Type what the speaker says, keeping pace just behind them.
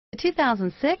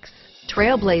2006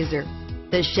 TrailBlazer.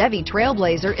 The Chevy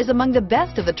TrailBlazer is among the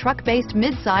best of the truck-based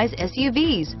midsize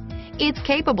SUVs. It's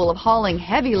capable of hauling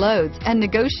heavy loads and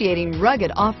negotiating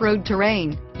rugged off-road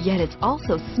terrain, yet it's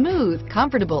also smooth,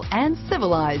 comfortable, and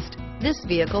civilized. This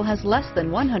vehicle has less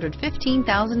than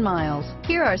 115,000 miles.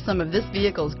 Here are some of this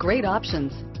vehicle's great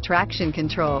options: traction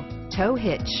control, tow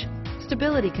hitch,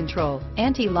 stability control,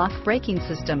 anti-lock braking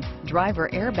system, driver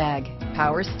airbag,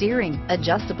 power steering,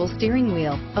 adjustable steering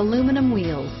wheel, aluminum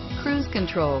wheels, cruise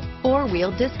control,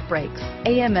 four-wheel disc brakes,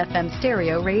 AM/FM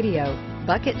stereo radio,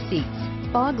 bucket seats,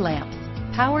 fog lamps,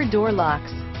 power door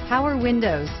locks, power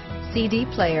windows, CD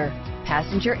player,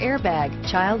 passenger airbag,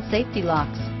 child safety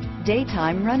locks,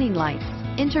 daytime running lights,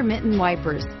 intermittent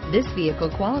wipers. This vehicle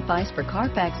qualifies for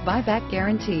Carfax buyback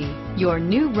guarantee. Your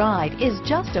new ride is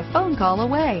just a phone call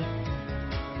away.